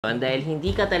Dahil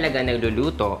hindi ka talaga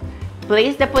nagluluto,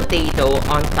 place the potato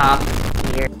on top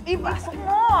here. Ipasok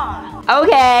mo!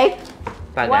 Okay!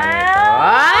 Pag ganito.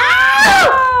 Wow!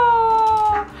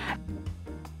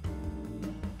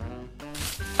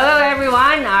 Hello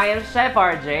everyone! I am Chef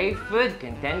RJ, food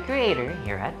content creator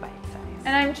here at BiteSized.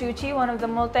 And I'm Chuchi, one of the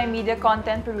multimedia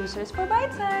content producers for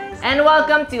BiteSized. And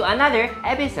welcome to another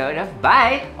episode of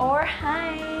Bite Or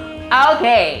Hi!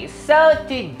 Okay, so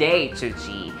today,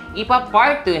 Chuchi,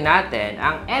 ipa-part 2 natin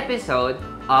ang episode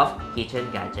of kitchen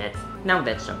gadgets ng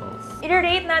vegetables.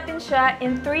 I-rate natin siya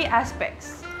in 3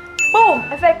 aspects. Boom!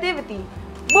 Effectivity.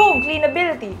 Boom!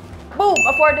 Cleanability. Boom!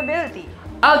 Affordability.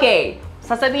 Okay,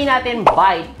 sasabihin natin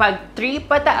bite pag 3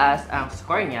 pataas ang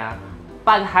score niya,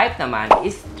 pag hype naman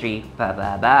is 3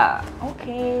 pababa.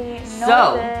 Okay,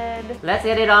 So, noted. let's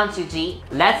get it on, Chuchi.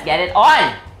 Let's get it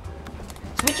on!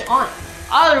 Switch on!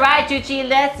 Alright, Chuchi,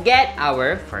 let's get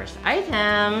our first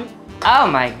item.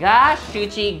 Oh my gosh,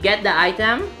 Chuchi, get the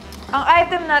item? Ang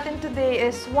item natin today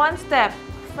is one step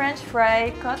French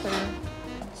fry cutter.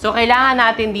 So, kailangan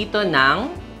natin dito ng...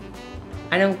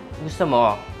 Anong gusto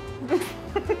mo?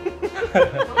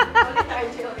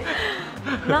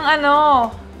 Ng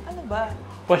ano? Ano ba?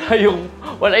 Wala yung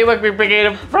magbibigay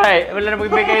ng fry. Wala na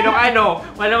magbibigay ng ano.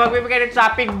 Wala magbibigay ng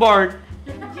chopping board.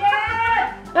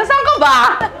 Yes! Nasaan ka ba?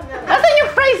 Nasaan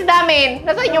yung fries namin?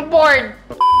 Nasaan yung board?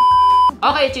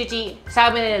 Okay, Chuchi.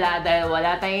 Sabi nila, dahil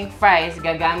wala tayong fries,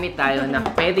 gagamit tayo na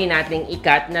pwede nating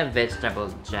i-cut na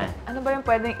vegetables dyan. Ano ba yung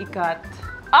pwedeng i-cut?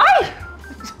 Ay!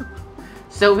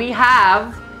 So, we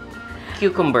have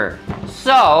cucumber.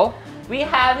 So, we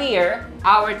have here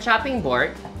our chopping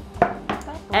board.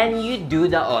 And you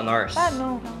do the honors.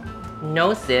 Paano?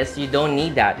 No, sis. You don't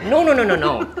need that. No.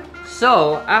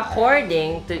 So,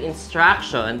 according to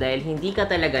instruction, dahil hindi ka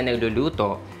talaga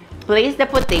nagluluto, place the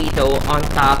potato on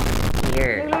top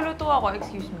here. Nagluluto ako,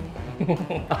 excuse me.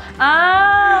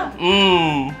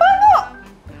 Paano?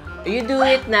 You do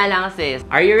it na lang, sis.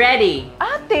 Are you ready?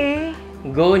 Ate!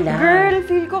 Go lang. Girl,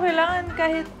 feel ko kailangan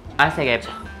kahit... Sige.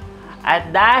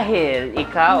 At dahil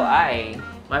ikaw ay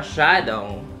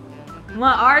masyadong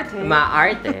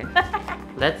maarte,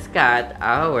 let's cut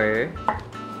our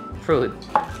fruit.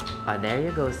 Oh, there you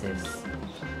go, sis.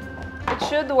 It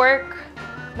should work.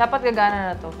 Dapat gagana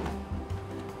na to.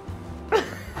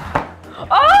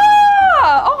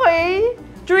 Okay!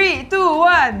 3, 2,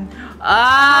 1! Oh!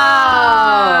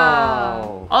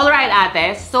 Alright,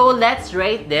 ate. So, let's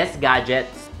rate this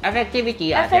gadget's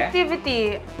effectivity, ate.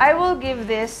 Effectivity, I will give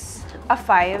this a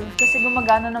 5 kasi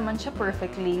gumagana naman siya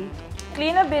perfectly.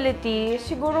 Cleanability,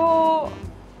 siguro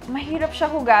mahirap siya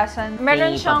hugasan.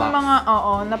 Meron siyang mga,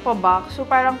 napabox. So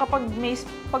parang pag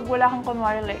wala kang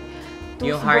kunwari like,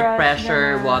 yung hard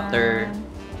pressure water,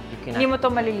 hindi mo to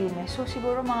malilinis. So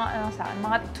siguro mga,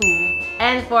 mga 2.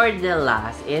 And for the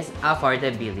last is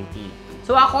affordability.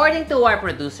 So according to our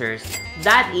producers,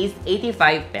 that is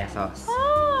 85 pesos.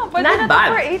 Pwede Not na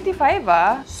bad. to for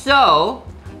 85 So,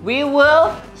 we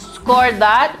will score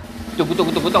that.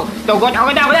 Tugo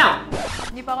na!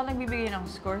 Hindi pa ako nagbibigay ng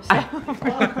scores.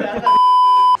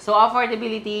 So,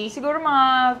 affordability. Siguro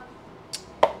mga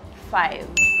 5.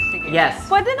 Sige.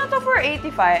 Yes. Pwede na to for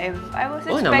 85. I was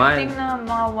expecting na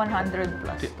mga 100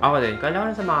 plus. Ako din.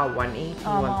 Kailangan na sa mga 180,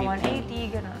 Mga 180,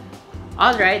 150. gano'n.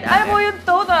 Alright, ate. Ano po yung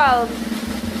total?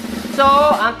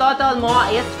 So, ang total mo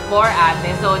is 4,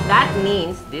 ate. So, that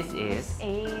means this is...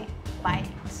 A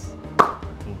bite.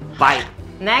 Bite.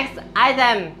 Next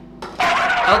item.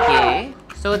 Okay.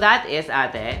 So, that is,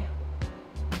 ate.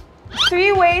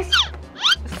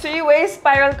 3-way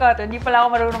spiral cutter. Hindi pala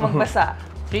ako marunong magbasa.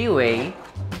 3-way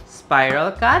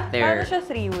spiral cutter. Paano siya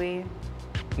 3-way?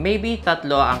 Maybe 3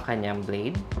 ang kanyang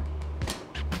blade.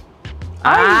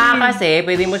 Ay! Kasi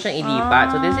pwede mo siyang ilipat.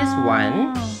 So, this is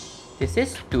 1, this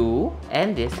is 2,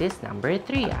 and this is number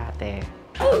 3, ate.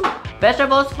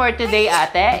 Vegetables for today,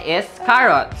 ate, is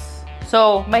carrots.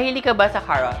 So, mahilig ka ba sa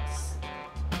carrots?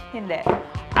 Hindi.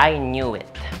 I knew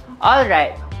it.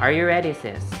 Alright, are you ready,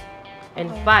 sis? And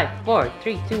 5, 4,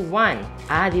 3, 2,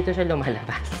 1. Dito siya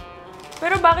lumalabas.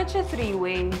 Pero bakit siya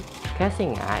 3-way?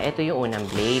 Kasi nga, ito yung unang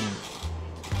blade.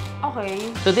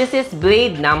 Okay. So, this is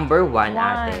blade number 1,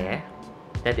 ate.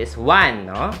 That is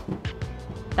 1, no?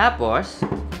 Tapos,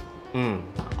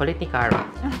 kulit ni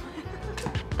carrot.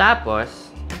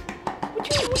 Tapos,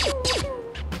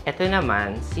 ito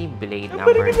naman, si blade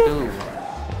number 2.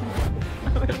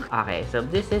 Okay, so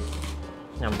this is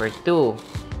number 2.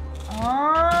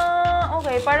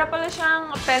 Okay. Para pala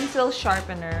siyang pencil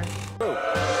sharpener.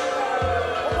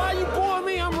 Why you pouring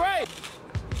me? I'm right.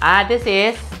 This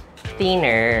is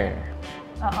thinner.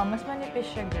 Mas manipis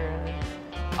siya, girl.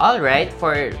 Alright,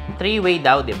 for 3-way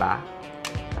daw, di ba?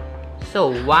 So,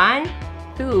 1,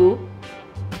 2,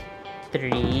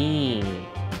 3.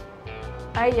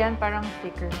 Ay, yan. Parang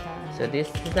thicker siya. So,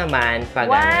 this is naman pag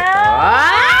Wow! ganito.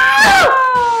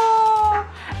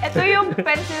 Ito yung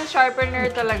pencil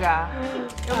sharpener talaga.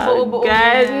 Yung buo-buo.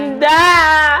 Ganda!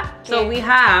 So, we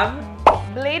have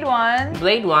Blade 1.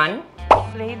 Blade 1.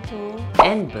 Blade 2.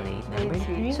 And blade number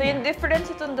 3. So, yung difference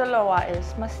itong dalawa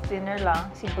is mas thinner lang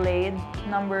si blade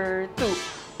number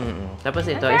 2. Tapos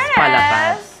ito is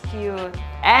palapas. Cute.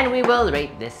 And we will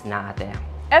rate this na ate.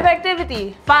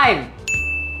 Effectivity. 5.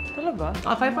 Talaga?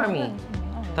 Oh, 5 for me.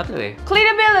 Tatlo eh.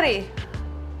 Cleanability.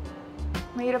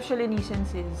 Mahirap siya linisin,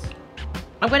 sis.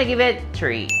 I'm gonna give it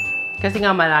 3. Kasi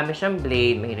nga marami siyang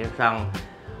blade, mahirap siyang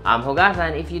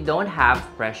hugasan if you don't have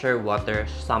pressure water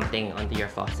something onto your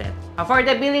faucet.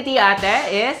 Affordability ate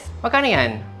is, magkano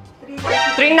yan?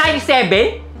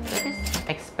 $397?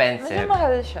 Expensive. Medyo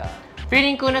mahal siya.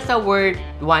 Feeling ko na sa worth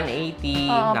 180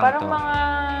 lang parang to. mga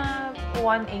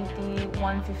 180,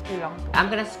 150 lang to. I'm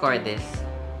gonna score this.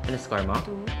 Ano score mo?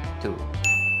 2.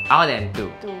 2. Ako din, 2.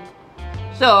 2.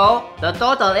 So, the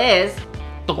total is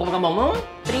 3.3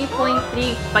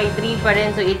 by 3 pa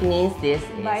rin. So, it means this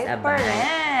is a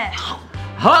bite.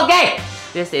 Okay!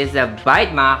 This is a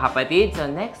bite, mga kapatid. So,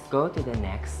 next, go to the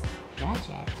next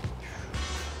gadget.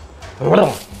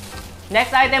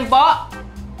 Next item po.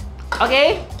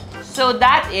 Okay? So,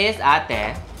 that is,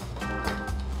 ate,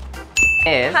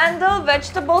 is... handle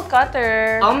vegetable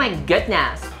cutter. Oh my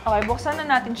goodness! Okay, buksan na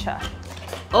natin siya.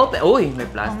 Open. Uy, may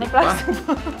plastic, May plastic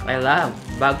pa. I love.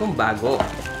 Bagong-bago.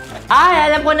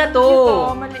 Alam ko na to.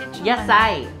 Ito, maliit siya.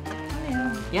 Yasai. Ano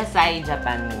yan? Yasai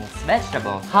Japanese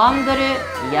vegetable. Handle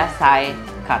yasai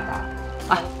kata.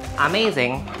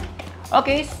 Amazing.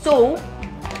 Okay, so,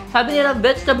 sabi nila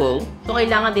vegetable, so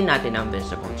kailangan din natin ng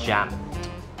vegetable jam.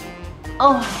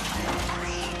 Oh.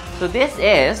 So this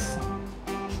is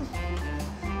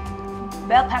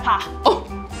Bell pepper. oh,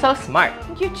 so smart.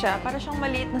 Cute siya. Para siyang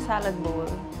maliit na salad bowl.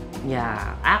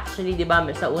 Yeah. Actually, di ba,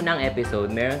 sa unang episode,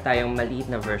 meron tayong maliit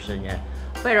na version niya.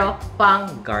 Pero, pang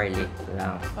garlic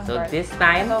lang. So, this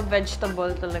time... So, vegetable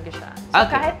talaga siya. So,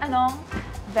 Okay. kahit anong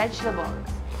vegetables.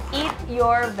 Eat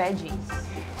your veggies.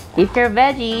 Eat your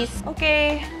veggies.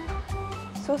 Okay.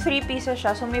 So, 3 pieces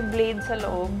siya. So, may blade sa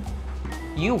loob.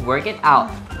 You work it out.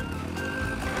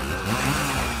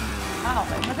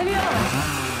 Okay. Madali lang naman.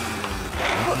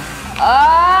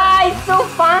 It's so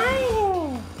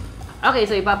fine! Okay,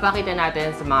 so ipapakita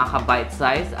natin sa mga ka-bite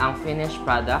size ang finished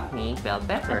product ni bell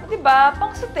pepper. Diba?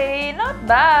 Pang saute, not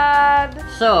bad.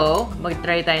 So,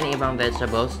 mag-try tayo ng ibang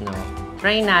vegetables, no?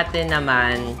 Try natin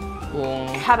naman kung...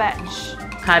 Cabbage.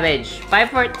 Cabbage. 5,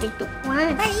 4, 3,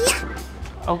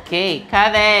 2, 1. Okay,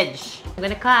 cabbage. I'm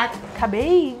gonna cut.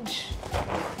 Cabbage.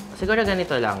 Siguro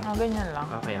ganito lang. Oh, ganyan lang.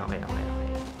 Okay.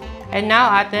 And now,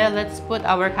 ate, let's put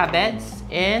our cabbage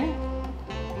in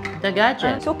the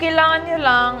gadget. So, kailangan nyo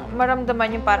lang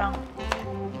maramdaman yung parang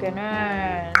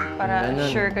ganun. Para Ganun.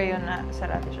 sure kayo na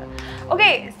sarado siya.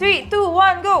 Okay, 3, 2,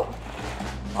 1, go!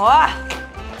 Oh!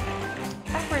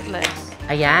 Effortless.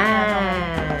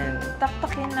 Ayan.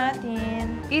 Taktakin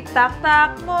natin.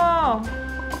 Itaktak mo!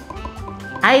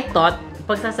 I thought,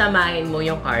 pagsasamahin mo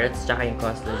yung carrots tsaka yung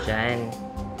coleslaw dyan.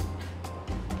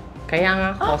 Kaya nga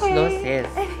coleslaw, sis.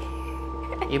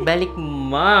 Ibalik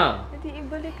mo. Hindi,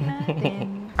 ibalik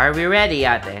natin. Are we ready,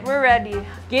 ate? We're ready.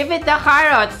 Give it the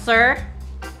carrots, sir.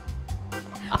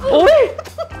 Oh!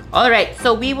 Alright,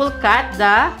 so we will cut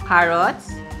the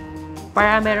carrots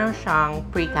para meron siyang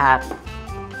pre-cut.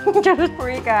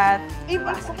 Pre-cut.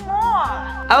 Ibasok mo!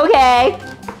 Okay.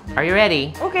 Are you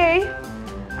ready? Okay.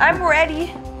 I'm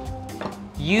ready.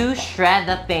 You shred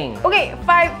the thing. Okay,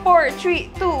 5, 4,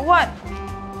 3, 2, 1.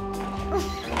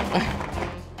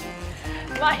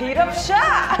 Mahirap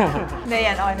siya! Hindi,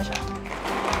 yan. Okay na siya.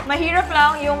 Mahirap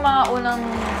lang yung mga unang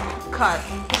cut.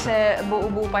 Kasi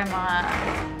buo-buo pa yung mga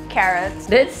carrots.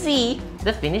 Let's see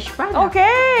the finished product.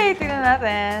 Okay! Tingnan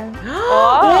natin.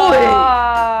 Uy!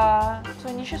 So,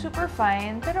 hindi siya super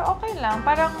fine. Pero okay lang.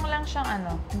 Parang lang siyang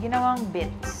ginawang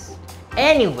bits.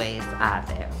 Anyways,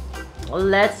 ate,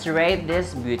 let's rate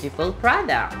this beautiful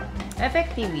product.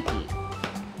 Effectivity.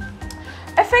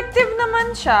 Effective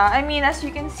naman siya. I mean, as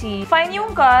you can see, fine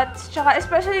yung cuts, tsaka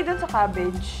especially dun sa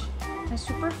cabbage.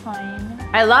 Super fine.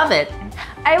 I love it.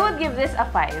 I would give this a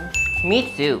 5.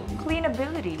 Me too.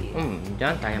 Cleanability.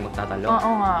 Diyan tayo magtatalo.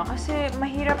 Oo nga, kasi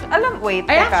mahirap. Wait,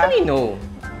 I teka. actually know.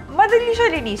 Madali siya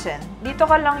linisin. Dito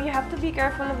ka lang, you have to be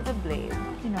careful of the blade.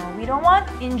 You know, we don't want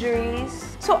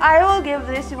injuries. So, I will give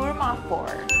this siguro mga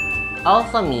 4.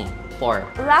 Also me.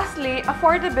 4. Lastly,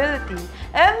 affordability.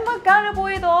 And magkano po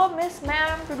ito, Miss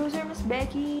Ma'am, producer Miss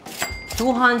Becky?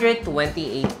 228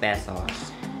 pesos.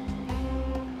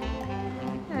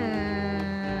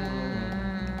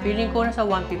 Feeling ko nasa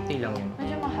 150 lang yun.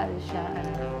 Medyo mahal siya.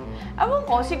 Ewan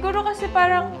ko, siguro kasi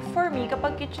parang for me,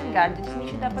 kapag kitchen gadgets,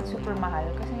 hindi siya dapat super mahal.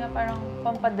 Kasi nga parang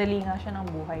pampadali nga siya ng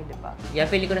buhay, di ba? Yeah,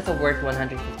 feeling ko nasa worth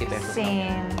 150 pesos.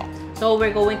 Same. So,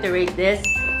 we're going to rate this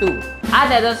 2.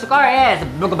 Ate, the score is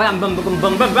 3.6,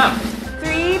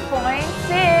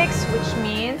 which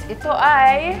means ito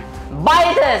ay...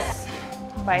 Bite this!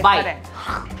 Bite pa rin.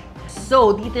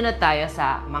 So, dito na tayo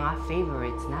sa mga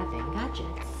favorites natin,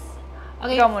 gadgets.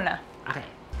 Okay. Ikaw muna. Okay.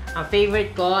 Ang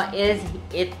favorite ko is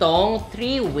itong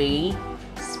 3-way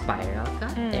spiral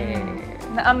cutter.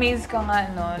 Na-amaze ka nga,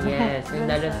 no? Yes, yung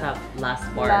lalo sa last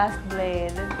part. Last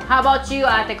blade. How about you,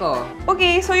 ate ko?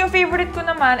 Okay, so yung favorite ko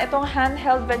naman, itong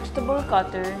handheld vegetable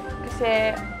cutter.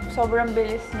 Kasi sobrang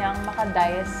bilis niyang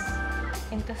makadice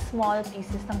into small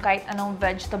pieces ng kahit anong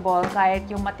vegetable, kahit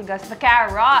yung matigas na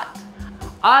carrot.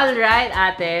 Alright,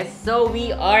 ate. So,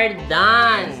 we are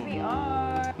done. Yes, we are.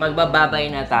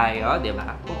 Magbababay na tayo, di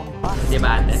ba? Di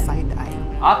ba, ate?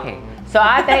 Okay. So,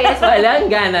 ate is walang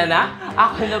gana na.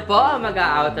 Ako na po ang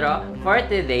mag-outro for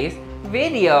today's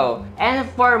video. And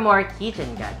for more kitchen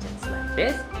gadgets like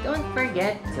this, don't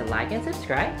forget to like and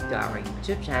subscribe to our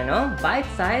YouTube channel,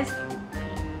 BiteSized.ph.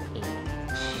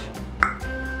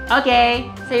 Okay.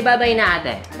 Say bye-bye na,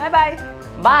 ate. Bye-bye.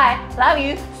 Bye. Love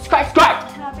you. Subscribe.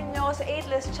 Hanapin niyo ako sa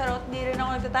 8list. Charot, di rin ako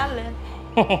nagtatalent.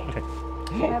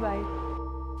 Bye-bye.